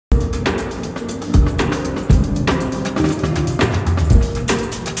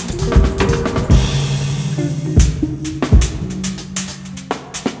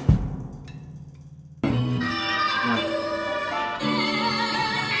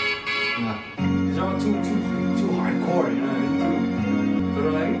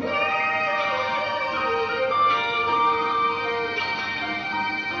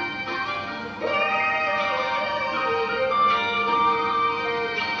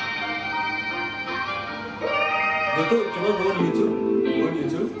Coba go on YouTube. Go on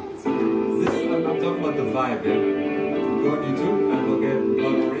YouTube. This I'm talking about the vibe. Yeah. Go on YouTube and look at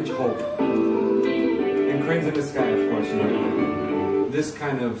Orange Hope and Cranes in the Sky, of course. You know, this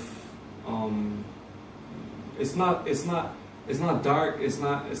kind of it's not dark. It's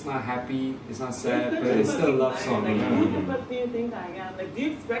not happy. It's not sad, but it's still a love song. What do you think I am? Like, do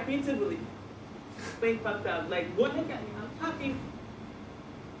you expect me to believe? Think fucked up. Like, what? I'm talking.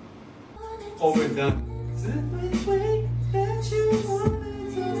 Overdone.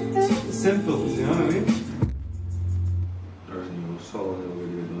 Simple, you know what I mean? There's no soul in what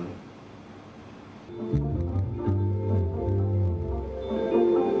you're doing.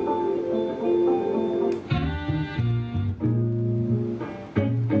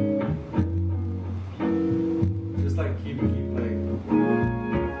 Just like keep like.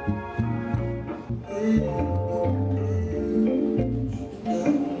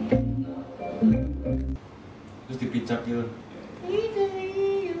 Terus dipicak gitu.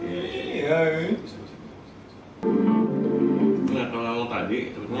 Nah, kalau ngomong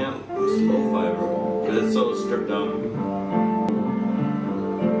tadi, sebetulnya slow fire, because it's so stripped down.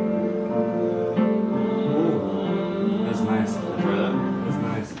 That's nice. Try that. That's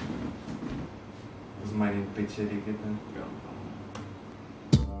nice. Terus mainin pitch-nya dikit kan.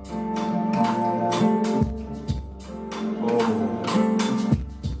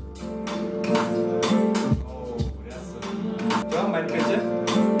 Coba main pitch-nya.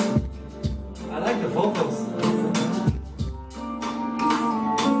 I like the vocals.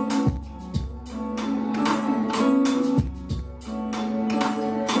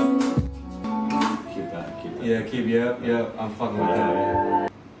 Yeah, keep, yep, I'm fucking with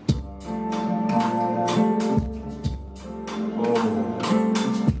that.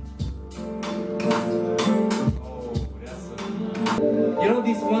 You know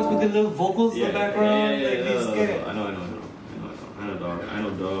these ones with the little vocals in the background? Like these get. I know,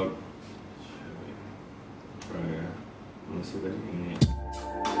 dog. Right here. Let's see what you can hear.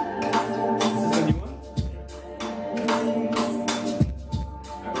 Is this the new one?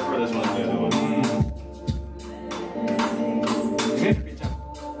 I prefer this one to the other one.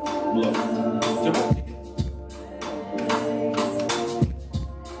 Blow. Coba.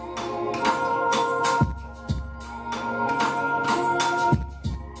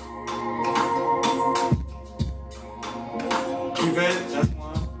 Keep it. That's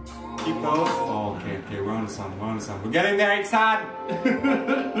one. Keep those. Oh, okay. We're on to something. We're getting there, Iksan.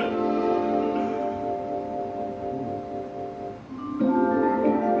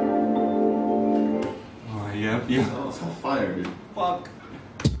 Oh, yep. Oh, it's on fire, dude. Fuck.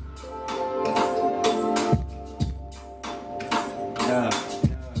 Yeah.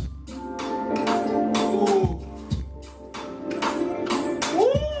 Ooh.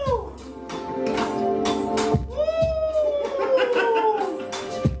 Woo!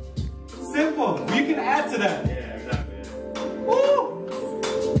 Simple. You can add to that. Yeah, exactly. Woo!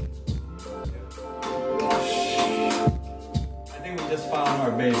 I think we just found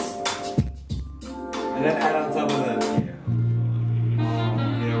our base. And then add on top of that.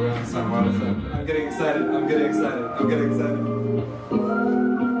 Yeah, we're on some. I'm getting excited.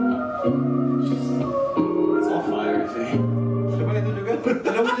 It's all fire, see? Coba itu juga.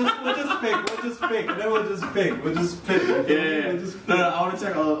 We'll just pick. Yeah. No, I want to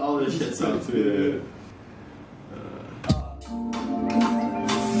check all this shit out too.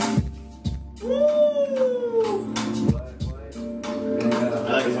 I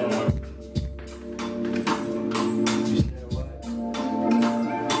like this one more.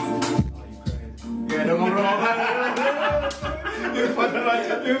 Yeah, don't go wrong.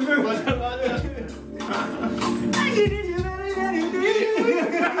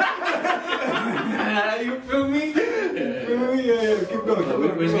 You feel me? Yeah, keep going.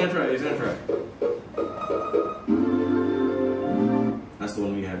 He's gonna try. That's the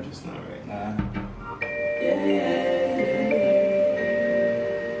one we have just now, right?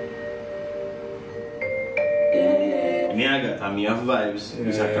 Ini agak Tamiya vibes,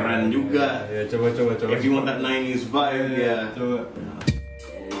 bisa keren juga. Ya, coba. If you want that 90s vibe, ya. Coba.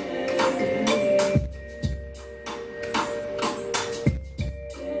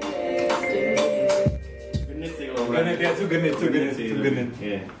 Genit sih kalau Genit, ya, too genit.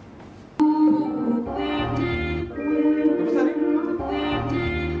 Yeah. Apa tadi?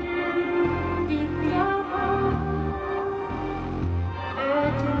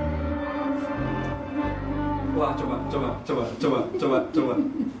 Wah, coba.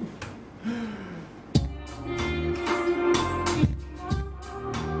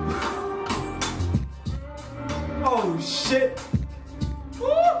 Oh shit!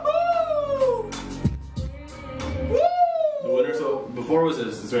 Woohoo! 4 was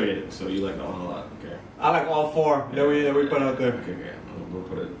it's already, so you like that one a lot. Okay. I like all 4 that we put out there. Okay. We'll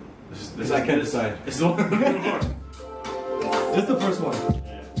put it. This I can't decide. It's the one. This is the first one.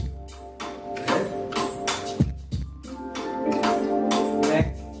 Yeah.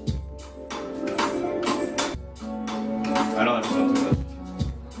 Next. I don't have to too much.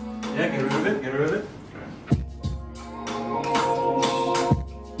 Yeah, get rid of it. Get rid of it. Okay.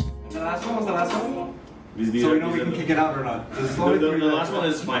 And the last one was the last one. These So we are- know these we are can the- kick it out or not. There's The, only the, 3 the left. last one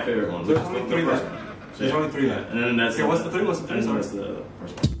is my favorite one. There's which is only the 3 first left. one. So, There's yeah. only 3 left. And then that's Okay, what's the 3? What's the 3? And then Sorry. that's the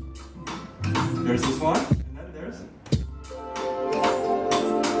first one. There's this one, and then there's. And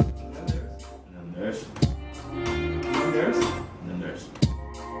then there's. And then there's. And then there's. And then there's.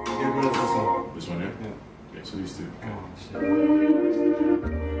 Get rid of this one. This one here? Yeah. Okay, so these 2. Oh, shit.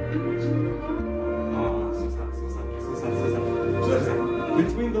 Oh, so sad.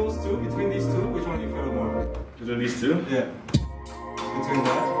 Between those 2, between these 2, which one do you feel more? Between these 2? Yeah. Between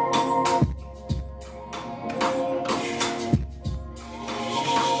that.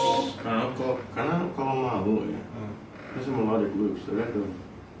 Karena kalau malu ya, there's some melodic loops. So that the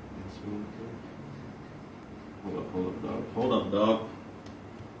hold up, dog.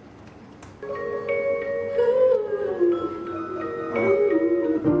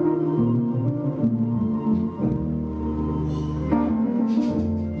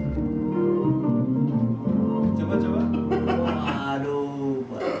 Coba. Waduh,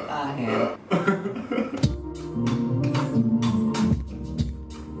 betah ya.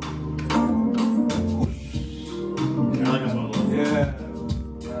 I like this one more. Yeah.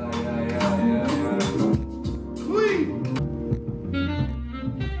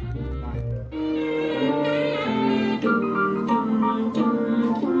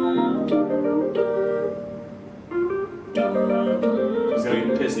 It's gonna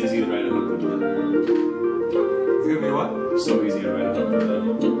be piss easy to write it up to that. It's gonna be what? So easy to write it up to that.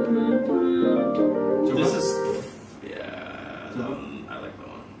 Coba. This is yeah. That one, I like that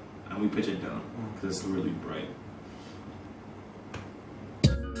one, and we pitch it down because it's really bright.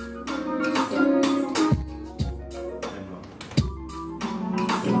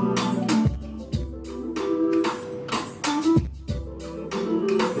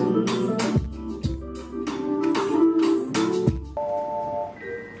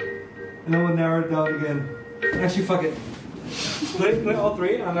 And then we'll narrow it down again. Actually, fuck it. Play all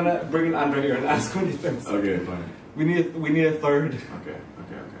 3. I'm gonna bring in Andre here and ask what he thinks. Okay, fine. We need a third. Okay.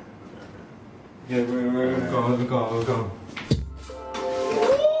 Yeah, we're go.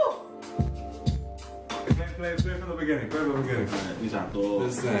 Play from the beginning. Alright, ini satu.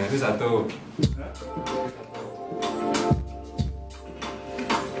 This satu.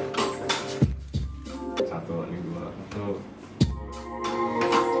 Satu, ini 2. Satu.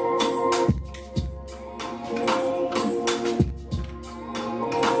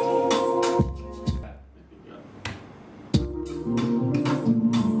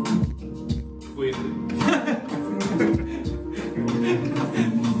 Wait.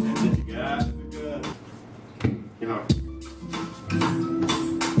 Tiga.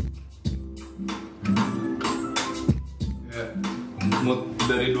 Ya. Mood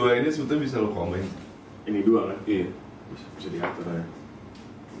dari 2 ini sebetulnya bisa lo komen. Ini 2 kan? Iya. Bisa diatur ya.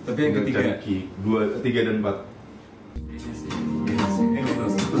 Tapi yang ketiga. Cari key. 2, 3 dan 4. Ini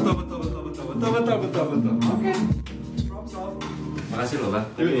terus. Betul. Oke. Props off. Makasih loh, Bang.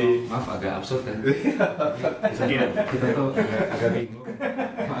 Yoi. Maaf agak absurd kan. Segini. Kita tuh agak bingung.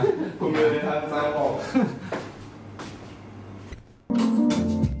 Pemilihan sampo.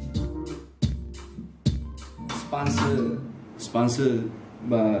 Sponsor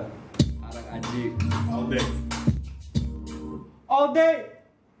Mbak Arak Aji. All day.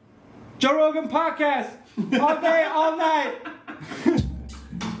 Joe Rogan podcast. All day, all night.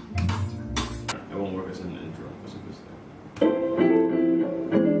 It won't work as a